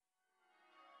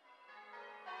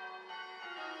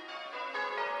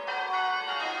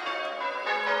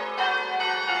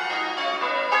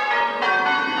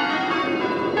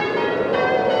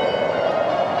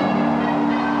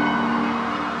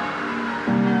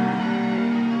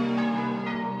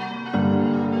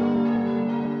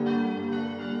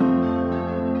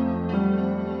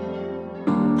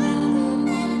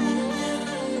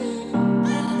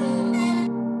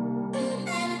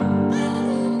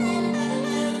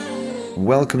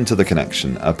Welcome to The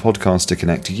Connection, a podcast to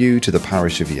connect you to the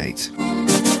parish of Yate.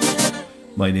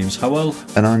 My name's Howell.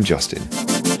 And I'm Justin.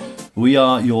 We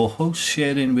are your hosts,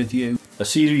 sharing with you a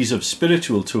series of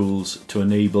spiritual tools to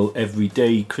enable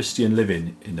everyday Christian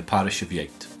living in the parish of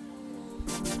Yate.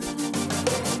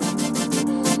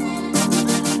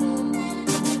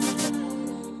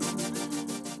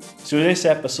 So in this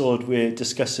episode we're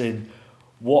discussing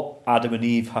what Adam and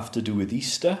Eve have to do with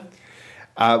Easter.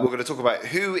 We're going to talk about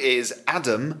who is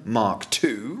Adam, Mark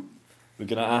II. We're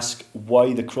going to ask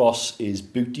why the cross is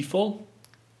beautiful.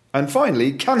 And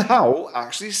finally, can Howell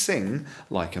actually sing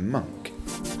like a monk?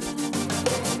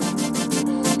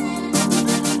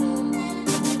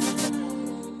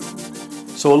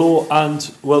 So hello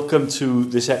and welcome to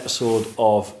this episode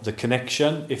of The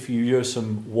Connection. If you hear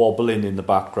some wobbling in the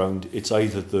background, it's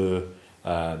either the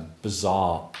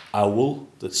bizarre owl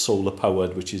that's solar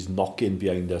powered, which is knocking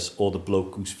behind us, or the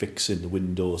bloke who's fixing the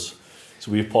windows.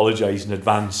 So we apologise in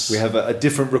advance. We have a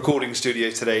different recording studio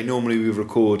today. Normally we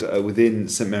record within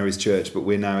St Mary's Church, but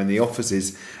we're now in the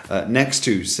offices next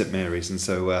to St Mary's. And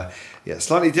so,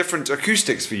 slightly different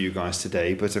acoustics for you guys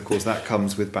today. But of course that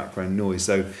comes with background noise.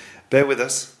 So bear with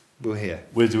us. We're here.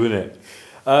 We're doing it.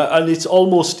 And it's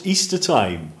almost Easter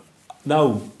time.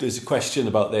 Now, there's a question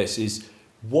about this, is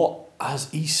what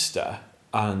has Easter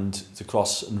and the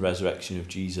cross and resurrection of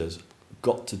Jesus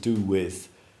got to do with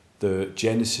the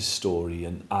Genesis story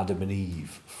and Adam and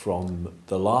Eve from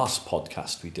the last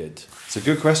podcast we did? It's a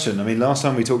good question. I mean, last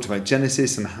time we talked about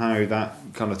Genesis and how that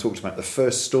kind of talked about the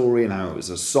first story and how it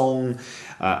was a song,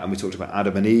 and we talked about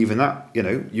Adam and Eve, and that,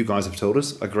 you guys have told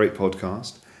us, a great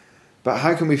podcast. But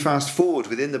how can we fast forward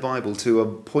within the Bible to a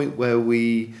point where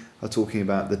we are talking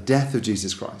about the death of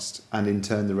Jesus Christ and in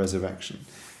turn the resurrection?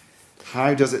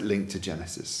 How does it link to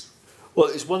Genesis? Well,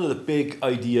 it's one of the big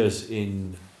ideas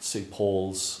in St.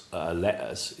 Paul's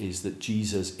letters is that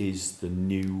Jesus is the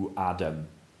new Adam.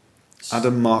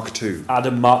 Adam Mark II.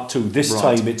 Adam Mark II. This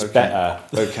time it's better.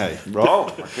 Okay. Oh,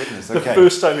 my goodness. Okay. The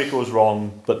first time it goes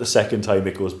wrong, but the second time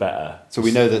it goes better. So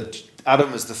we know that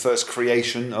Adam was the first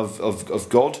creation of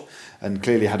God and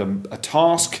clearly had a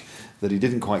task that he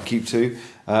didn't quite keep to.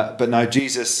 But now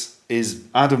Jesus is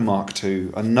Adam Mark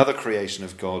II, another creation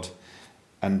of God.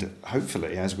 And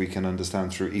hopefully, as we can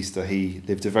understand through Easter, he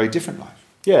lived a very different life.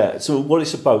 Yeah, so what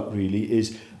it's about really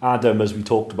is Adam, as we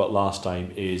talked about last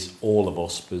time, is all of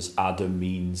us, because Adam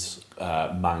means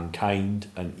mankind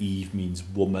and Eve means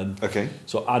woman. Okay.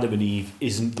 So Adam and Eve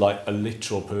isn't like a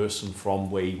literal person from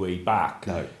way, way back.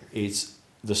 No. It's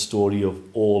the story of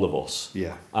all of us.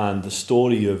 Yeah. And the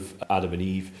story of Adam and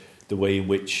Eve, the way in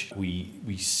which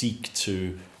we seek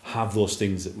to have those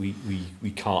things that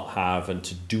we can't have and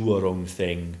to do our own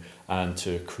thing and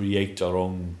to create our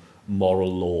own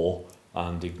moral law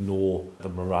and ignore the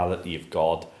morality of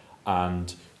God,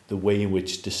 and the way in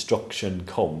which destruction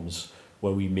comes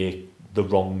when we make the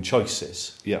wrong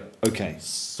choices. Yeah. Okay.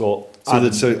 So I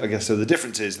guess the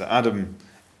difference is that Adam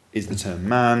is the term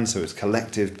man, so it's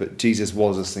collective, but Jesus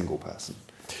was a single person.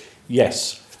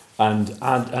 Yes, and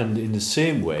in the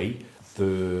same way,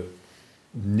 the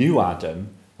new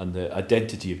Adam and the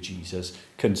identity of Jesus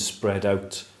can spread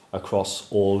out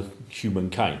across all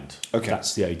humankind. Okay.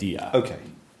 That's the idea. Okay.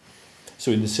 So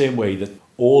in the same way that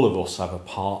all of us have a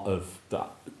part of the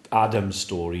Adam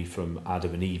story from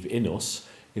Adam and Eve in us,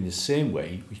 in the same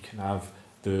way we can have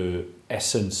the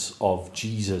essence of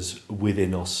Jesus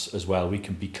within us as well. We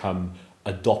can become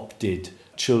adopted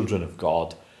children of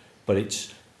God, but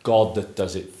it's God that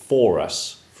does it for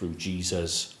us through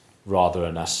Jesus rather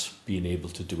than us being able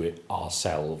to do it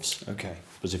ourselves. Okay.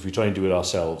 Because if we try and do it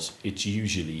ourselves, it's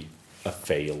usually a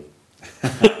fail.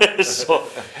 So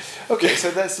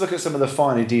let's look at some of the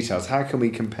finer details. How can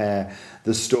we compare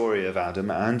the story of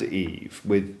Adam and Eve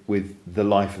with the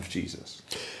life of Jesus?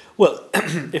 Well,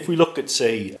 if we look at,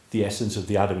 say, the essence of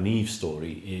the Adam and Eve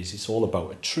story is it's all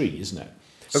about a tree, isn't it?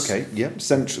 Okay, yeah,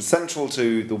 central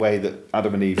to the way that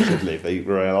Adam and Eve should live. They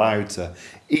were allowed to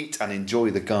eat and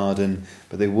enjoy the garden,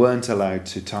 but they weren't allowed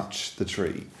to touch the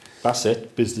tree. That's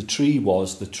it, because the tree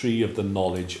was the tree of the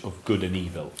knowledge of good and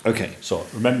evil. Okay. So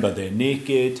remember, they're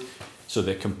naked, so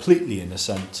they're completely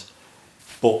innocent,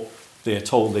 but they're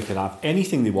told they can have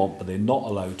anything they want, but they're not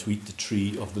allowed to eat the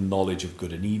tree of the knowledge of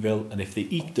good and evil. And if they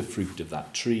eat the fruit of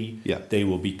that tree, they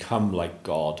will become like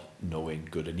God, knowing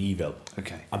good and evil.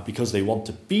 Okay. And because they want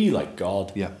to be like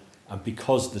God, and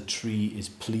because the tree is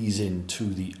pleasing to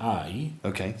the eye.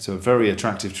 Okay, so a very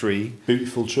attractive tree.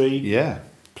 Beautiful tree. Yeah,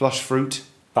 plush fruit.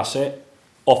 That's it.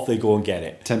 Off they go and get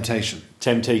it.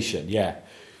 Temptation, yeah.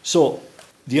 So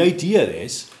the idea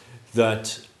is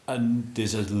that And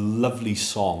there's a lovely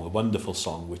song, a wonderful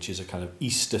song, which is a kind of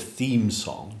Easter theme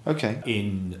song. Okay.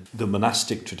 In the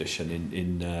monastic tradition,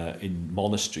 in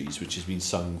monasteries, which has been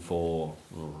sung for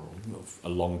a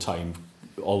long time,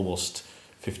 almost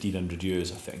 1,500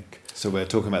 years, I think. So we're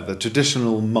talking about the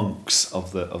traditional monks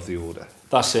of the order.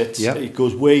 That's it. Yep. It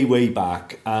goes way, way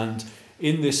back. And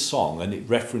in this song, and it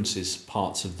references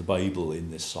parts of the Bible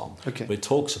in this song, Okay. but it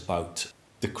talks about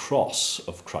the cross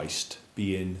of Christ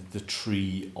being the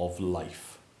tree of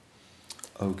life.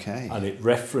 Okay. And it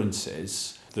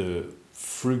references the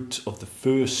fruit of the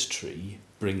first tree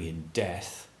bringing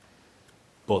death,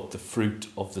 but the fruit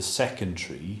of the second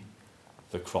tree,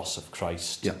 the cross of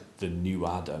Christ, Yeah. the new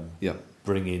Adam, Yeah.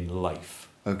 bringing life.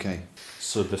 Okay.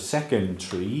 So the second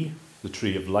tree, the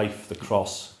tree of life, the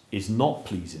cross, is not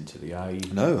pleasing to the eye.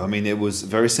 No, I mean, it was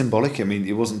very symbolic. I mean,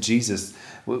 it wasn't Jesus,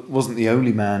 wasn't the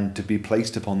only man to be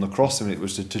placed upon the cross. I mean, it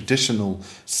was a traditional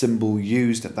symbol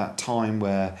used at that time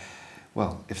where,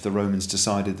 well, if the Romans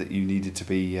decided that you needed to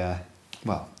be,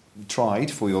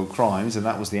 tried for your crimes, and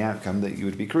that was the outcome, that you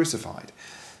would be crucified.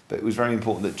 But it was very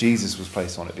important that Jesus was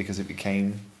placed on it because it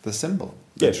became the symbol,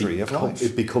 the tree of life.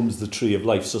 It becomes the tree of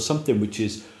life. So something which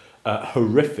is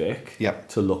horrific Yep.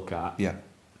 to look at, Yeah.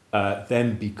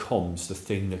 then becomes the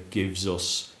thing that gives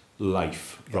us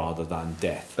life rather than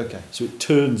death. Okay. So it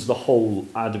turns the whole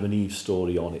Adam and Eve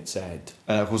story on its head.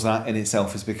 And of course, that in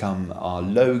itself has become our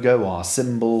logo, our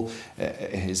symbol.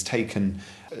 It is taken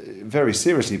very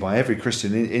seriously by every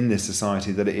Christian in this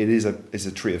society that it is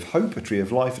a tree of hope, a tree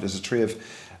of life. It is a tree of.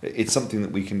 It's something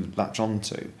that we can latch on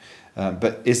to,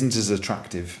 but isn't as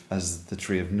attractive as the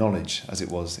tree of knowledge as it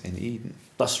was in Eden.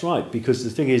 That's right, because the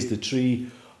thing is, the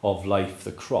tree of life,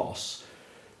 the cross,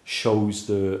 shows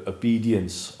the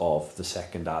obedience of the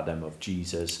second Adam, of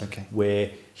Jesus, Okay. where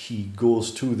he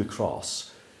goes to the cross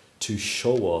to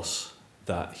show us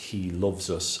that he loves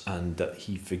us and that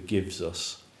he forgives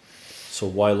us. So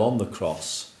while on the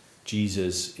cross,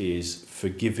 Jesus is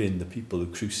forgiving the people who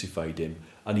crucified him,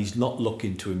 and he's not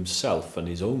looking to himself and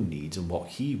his own needs and what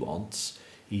he wants.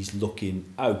 He's looking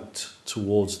out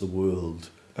towards the world,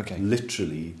 Okay.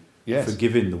 literally Yes.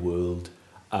 forgiving the world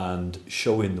and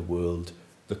showing the world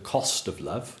the cost of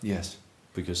love, Yes.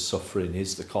 because suffering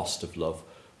is the cost of love,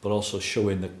 but also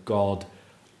showing that God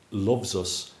loves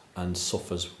us and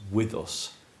suffers with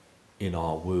us in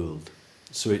our world.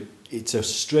 So it's a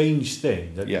strange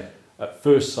thing that Yeah. at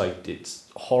first sight it's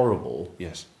horrible,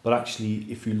 Yes. but actually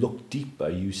if you look deeper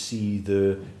you see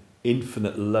the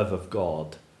infinite love of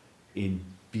God in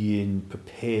being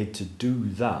prepared to do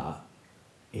that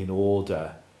in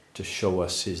order to show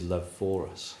us his love for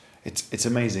us. It's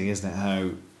amazing, isn't it,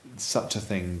 how such a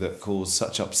thing that caused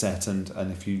such upset, and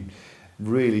if you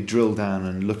really drill down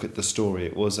and look at the story,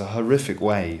 it was a horrific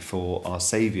way for our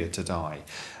Saviour to die,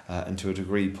 and to a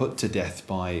degree put to death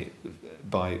by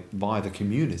the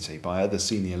community, by other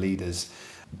senior leaders.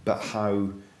 But how,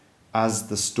 as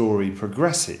the story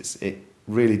progresses, it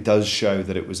really does show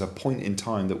that it was a point in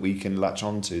time that we can latch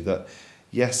onto, that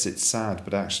yes, it's sad,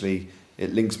 but actually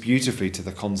it links beautifully to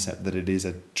the concept that it is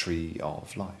a tree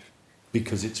of life.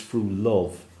 Because it's through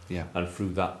love Yeah. and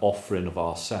through that offering of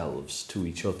ourselves to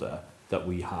each other that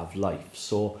we have life.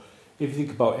 So if you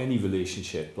think about any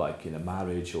relationship, like in a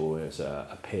marriage or as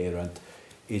a parent,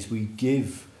 is we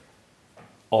give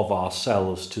of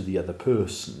ourselves to the other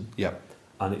person, Yeah.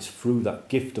 and it's through that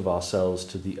gift of ourselves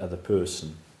to the other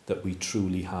person that we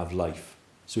truly have life.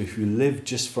 So if we live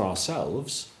just for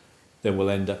ourselves, then we'll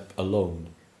end up alone.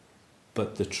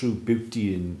 But the true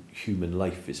beauty in human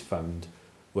life is found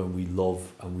when we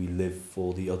love and we live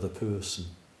for the other person.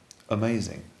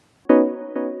 Amazing.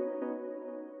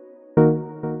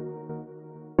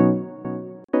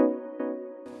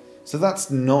 So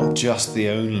that's not just the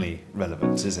only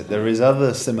relevance, is it? There is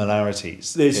other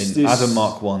similarities in Adam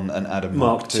Mark 1 and Adam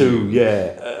Mark 2.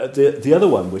 Yeah. The other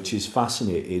one, which is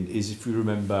fascinating, is if you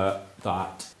remember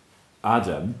that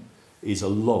Adam is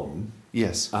alone.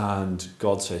 Yes. And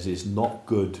God says it's not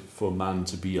good for man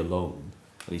to be alone.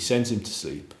 And he sends him to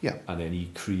sleep. Yeah. And then he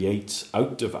creates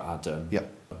out of Adam Yeah.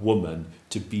 a woman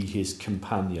to be his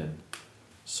companion.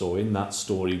 So in that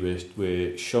story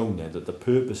we're shown there that the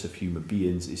purpose of human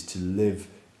beings is to live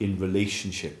in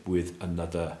relationship with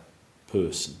another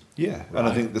person. Yeah. Right. And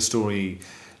I think the story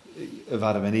of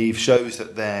Adam and Eve shows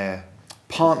that their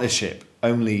partnership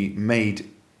only made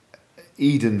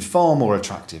Eden far more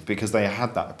attractive because they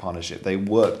had that partnership. They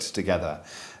worked together,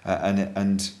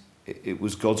 and it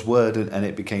was God's word, and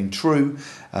it became true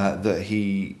that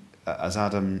he, as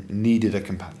Adam, needed a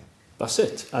companion. That's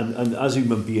it. And as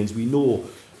human beings, we know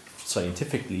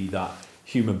scientifically that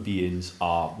human beings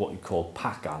are what you call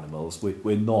pack animals.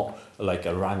 We're not like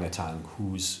orangutan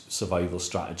whose survival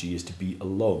strategy is to be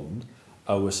alone.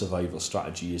 Our survival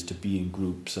strategy is to be in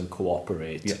groups and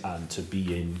cooperate and to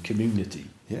be in community.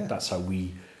 Yeah. That's how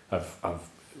we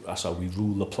that's how we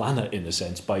rule the planet, in a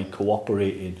sense, by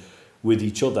cooperating with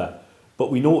each other.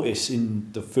 But we notice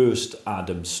in the first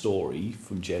Adam story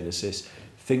from Genesis,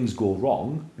 things go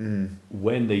wrong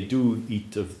when they do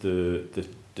eat of the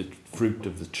fruit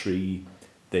of the tree.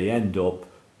 They end up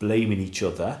blaming each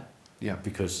other. Yeah.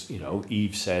 Because,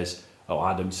 Eve says,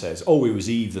 Adam says, oh, it was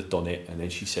Eve that done it. And then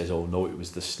she says, oh, no, it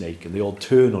was the snake. And they all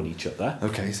turn on each other.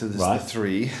 Okay, so there's the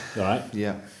three. Right.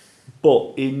 Yeah.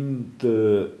 But in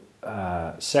the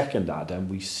second Adam,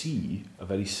 we see a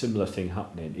very similar thing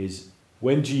happening. Is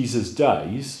when Jesus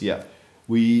dies,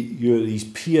 he's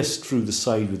pierced through the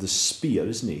side with a spear,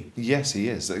 isn't he? Yes, he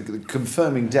is.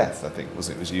 Confirming death, I think,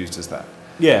 was used as that.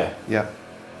 Yeah. Yeah.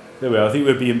 There we are. I think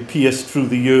we're being pierced through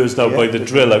the ears now by the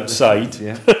drill outside.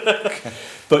 Yeah.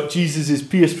 But Jesus is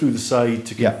pierced through the side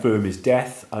to confirm his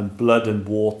death, and blood and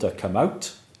water come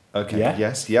out. Okay. Yeah?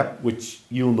 Yes. Yep. Which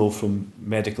you'll know from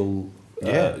medical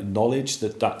knowledge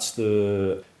that's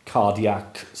the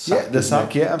cardiac sac. Yeah, the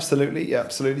sac. Yeah, absolutely. Yeah,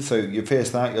 absolutely. So you pierce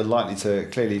that, you're likely to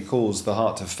clearly cause the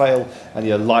heart to fail, and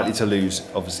you're likely to lose,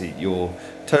 obviously, your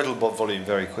total blood volume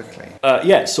very quickly.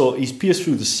 So he's pierced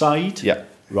through the side. Yeah.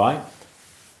 Right.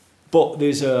 But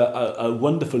there's a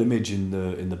wonderful image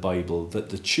in the Bible that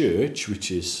the church,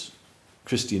 which is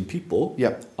Christian people,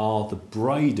 are the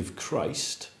bride of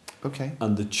Christ. Okay.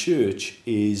 And the church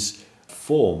is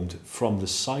formed from the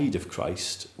side of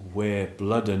Christ, where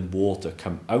blood and water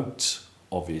come out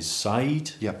of his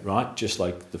side, right? Just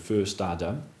like the first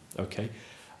Adam, okay?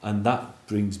 And that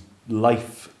brings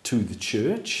life to the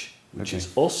church, which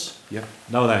is us. Yeah.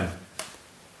 Now then,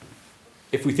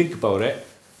 if we think about it,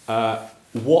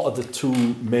 what are the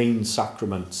two main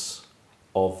sacraments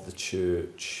of the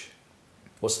church?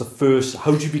 What's the first?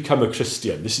 How do you become a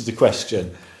Christian? This is the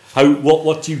question.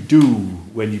 What do you do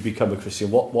when you become a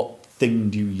Christian? What thing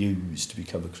do you use to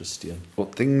become a Christian?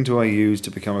 What thing do I use to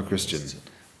become a Christian?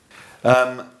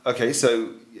 Okay, so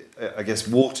I guess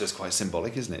water is quite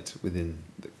symbolic, isn't it? Within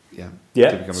to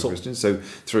become a Christian. So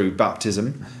through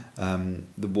baptism,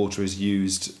 the water is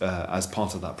used as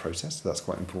part of that process. So that's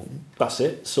quite important. That's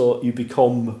it. So you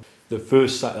become the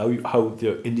first, how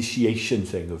the initiation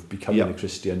thing of becoming a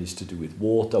Christian is to do with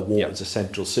water. Water is a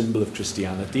central symbol of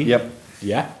Christianity. Yep.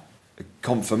 Yeah.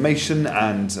 Confirmation,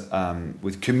 and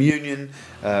with communion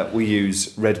we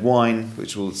use red wine,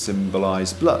 which will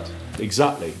symbolise blood.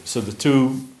 Exactly. So the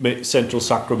two central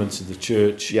sacraments of the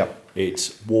church,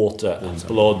 it's water and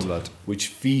blood, which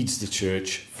feeds the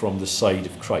church from the side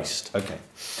of Christ. Okay.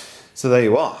 So there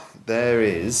you are. There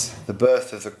is the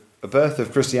birth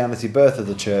of Christianity, birth of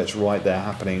the church, right there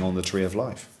happening on the tree of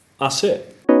life. That's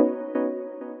it.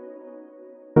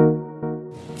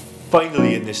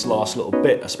 Finally, in this last little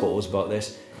bit, I suppose, about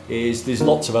this, is there's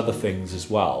lots of other things as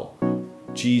well.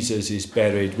 Jesus is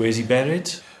buried. Where's he buried?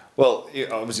 Well,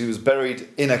 obviously he was buried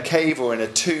in a cave or in a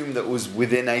tomb that was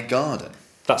within a garden.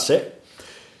 That's it.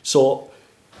 So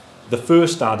the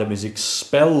first Adam is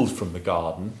expelled from the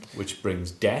garden, which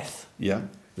brings death. Yeah.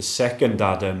 The second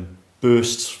Adam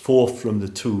bursts forth from the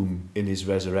tomb in his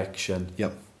resurrection.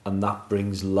 Yep. And that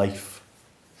brings life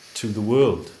to the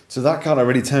world. So that kind of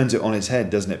really turns it on its head,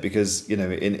 doesn't it? Because,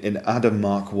 in Adam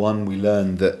Mark 1, we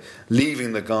learned that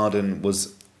leaving the garden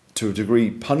was, to a degree,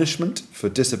 punishment for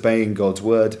disobeying God's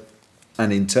word.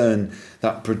 And in turn,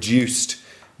 that produced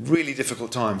really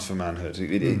difficult times for manhood.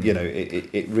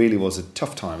 It really was a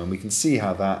tough time. And we can see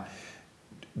how that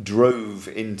drove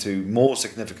into more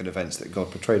significant events that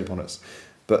God portrayed upon us.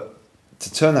 But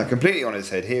to turn that completely on its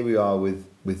head, here we are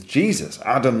with Jesus,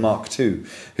 Adam Mark 2,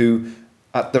 who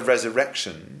at the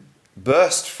resurrection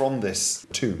burst from this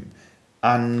tomb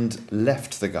and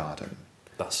left the garden.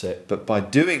 That's it. But by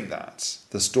doing that,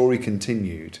 the story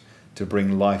continued to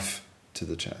bring life to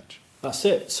the church. That's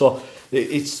it. So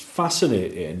it's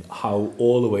fascinating how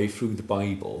all the way through the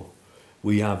Bible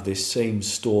we have this same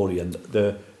story, and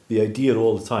the idea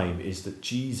all the time is that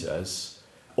Jesus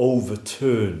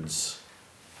overturns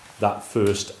that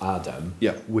first Adam,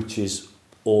 which is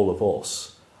all of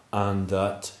us, and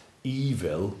that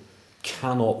evil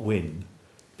cannot win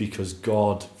because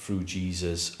God, through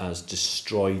Jesus, has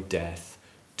destroyed death,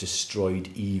 destroyed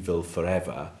evil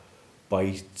forever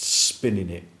by spinning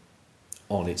it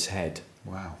on its head.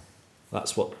 Wow.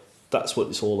 That's what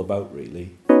it's all about,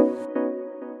 really.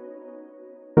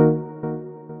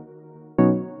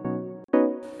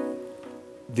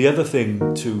 The other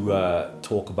thing to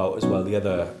talk about as well, the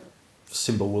other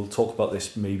symbol, we'll talk about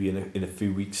this maybe in a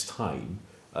few weeks' time,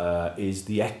 is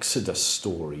the Exodus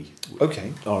story.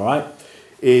 Okay. All right.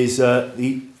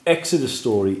 The Exodus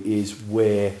story is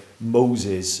where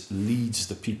Moses leads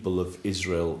the people of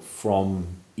Israel from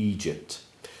Egypt.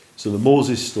 So the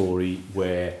Moses story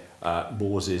where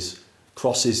Moses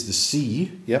crosses the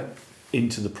sea Yep.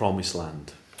 into the promised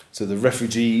land. So the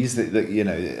refugees, that you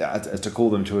know, to call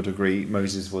them to a degree,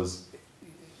 Moses was,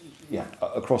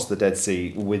 across the Dead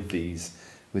Sea with these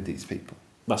people.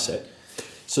 That's it.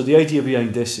 So the idea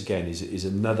behind this again is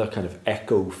another kind of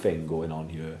echo thing going on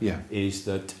here. Yeah. Is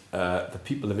that the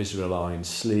people of Israel are in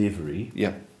slavery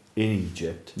Yeah. in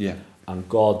Egypt, Yeah. and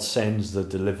God sends the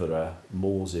deliverer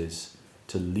Moses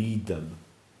to lead them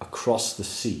across the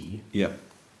sea Yeah.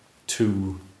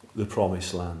 to the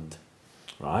promised land,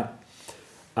 right?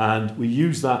 And we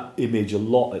use that image a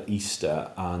lot at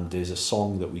Easter, and there's a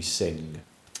song that we sing,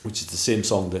 which is the same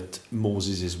song that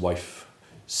Moses' wife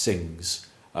sings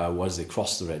as they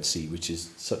cross the Red Sea, which is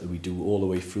something we do all the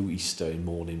way through Easter in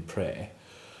morning prayer.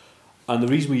 And the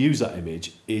reason we use that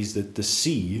image is that the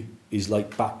sea is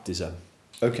like baptism.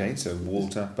 Okay, so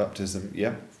water, baptism,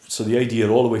 yeah. So the idea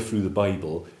all the way through the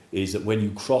Bible is that when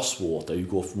you cross water, you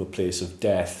go from a place of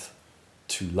death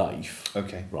to life.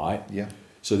 Okay. Right? Yeah.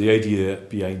 So the idea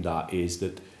behind that is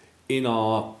that in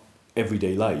our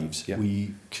everyday lives, Yeah.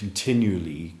 we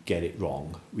continually get it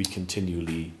wrong. We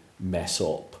continually mess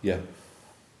up. Yeah.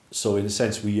 So in a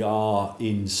sense, we are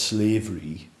in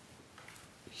slavery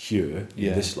here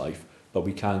in this life, but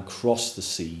we can cross the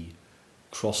sea,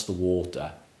 cross the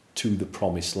water to the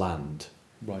promised land.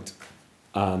 Right.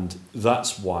 And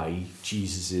that's why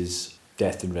Jesus'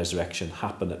 death and resurrection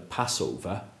happen at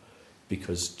Passover,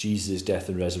 because Jesus' death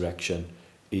and resurrection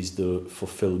is the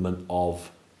fulfillment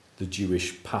of the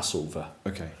Jewish Passover.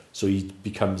 Okay. So he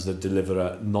becomes the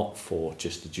deliverer not for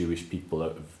just the Jewish people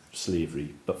out of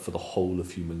slavery, but for the whole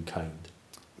of humankind.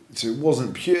 So it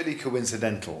wasn't purely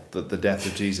coincidental that the death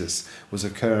of Jesus was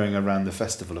occurring around the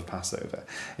festival of Passover.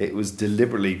 It was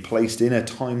deliberately placed in a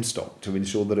time stop to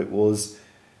ensure that it was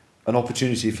an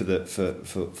opportunity for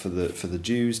the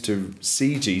Jews to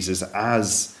see Jesus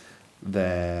as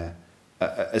their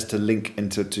as to link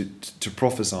and to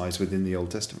prophesize within the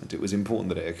Old Testament. It was important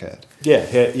that it occurred.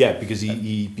 Yeah, because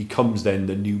he becomes then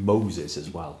the new Moses as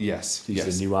well. Yes,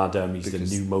 He's the new Adam, he's the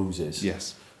new Moses.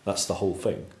 Yes. That's the whole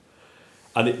thing.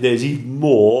 And there's even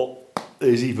more.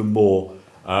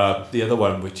 The other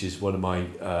one, which is one of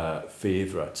my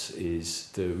favourites, is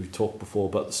we talked before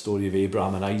about the story of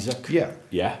Abraham and Isaac.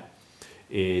 Yeah.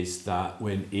 Is that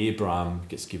when Abraham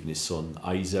gets given his son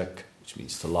Isaac, which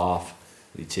means to laugh,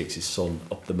 and he takes his son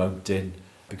up the mountain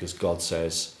because God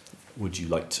says, would you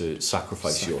like to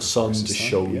sacrifice your son to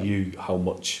show you how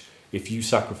much, if you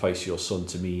sacrifice your son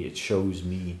to me, it shows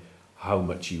me how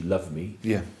much you love me.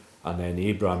 Yeah. And then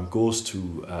Abraham goes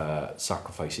to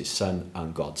sacrifice his son,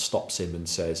 and God stops him and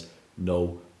says,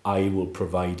 no, I will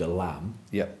provide a lamb.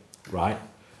 Yeah. Right?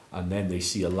 And then they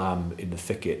see a lamb in the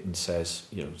thicket and says,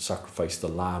 sacrifice the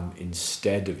lamb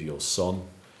instead of your son.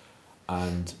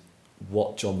 And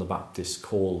what John the Baptist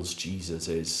calls Jesus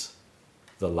is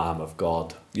the Lamb of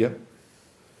God. Yep.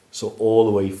 So all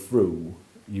the way through,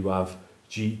 you have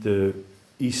the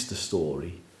Easter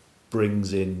story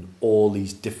brings in all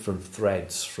these different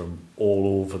threads from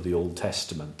all over the Old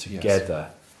Testament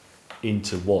together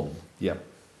into one. Yep.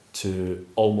 To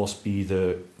almost be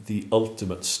the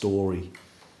ultimate story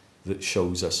that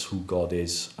shows us who God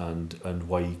is and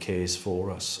why he cares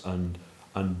for us and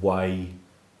why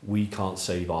we can't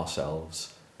save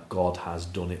ourselves. God has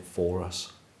done it for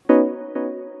us.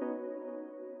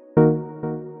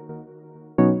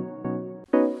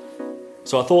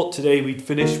 So I thought today we'd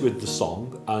finish with the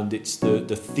song, and it's the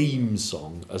theme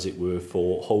song, as it were,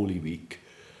 for Holy Week.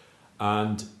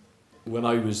 And when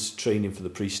I was training for the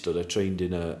priesthood, I trained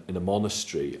in a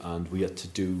monastery, and we had to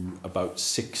do about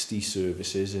 60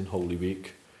 services in Holy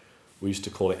Week. We used to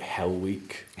call it Hell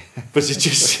Week, but it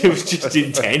was just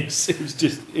intense. It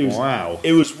was wow.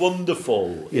 It was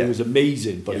wonderful. Yeah. It was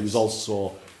amazing, but Yes. it was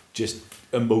also just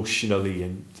emotionally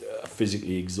and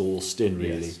physically exhausting.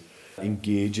 Really, Yes.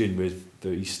 engaging with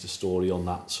the Easter story on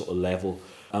that sort of level.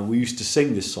 And we used to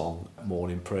sing this song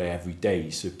morning prayer every day,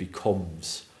 so it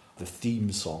becomes the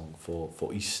theme song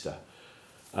for Easter.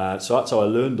 So that's how I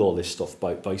learned all this stuff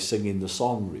by singing the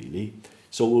song, really.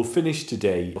 So we'll finish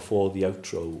today before the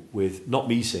outro with not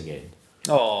me singing.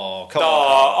 Oh, come on.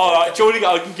 All right, Jody,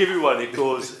 I can give you one. It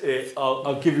goes.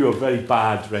 I'll give you a very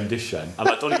bad rendition, and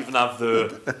I don't even have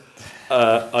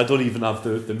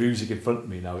the music in front of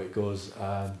me now. It goes.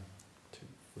 2,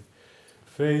 3.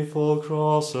 Faithful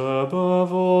cross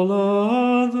above all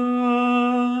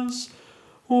others,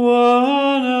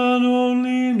 one and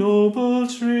only noble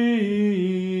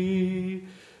tree,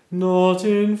 not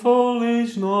in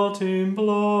foliage, not in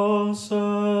blossom,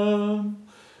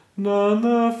 none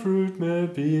the fruit may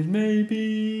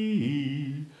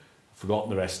be. I've forgotten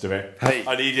the rest of it. Hey.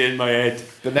 I need it in my head.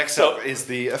 The next up is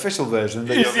the official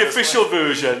version. It's the official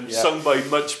version, sung by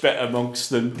much better monks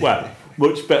than,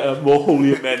 much better, more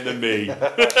holier men than me.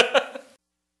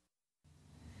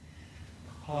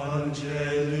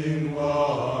 Angelum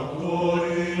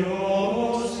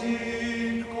glorios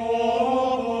in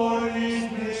corporis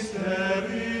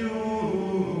mysterium,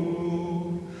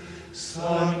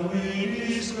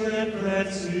 sanguinisque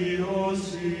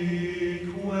preciosi,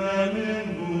 quem in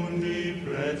mundi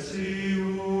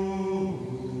pretium,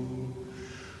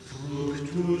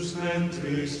 fructus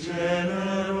ventris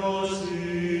generosi,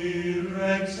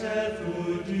 rex et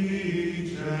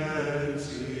udigentium.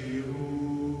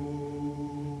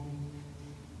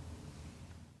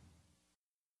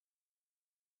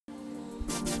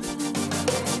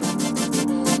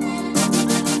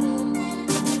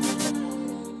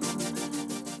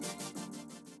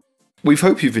 We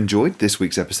hope you've enjoyed this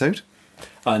week's episode.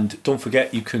 And don't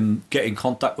forget, you can get in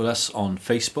contact with us on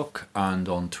Facebook and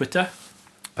on Twitter.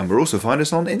 And we'll also find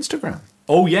us on Instagram.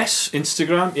 Oh, yes,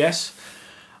 Instagram, yes.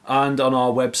 And on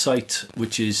our website,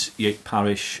 which is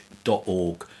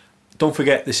yateparish.org. Don't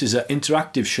forget, this is an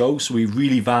interactive show, so we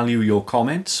really value your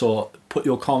comments. So put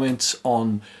your comments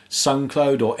on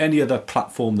SoundCloud or any other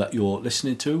platform that you're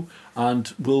listening to,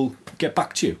 and we'll get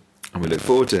back to you. And we look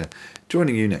forward to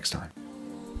joining you next time.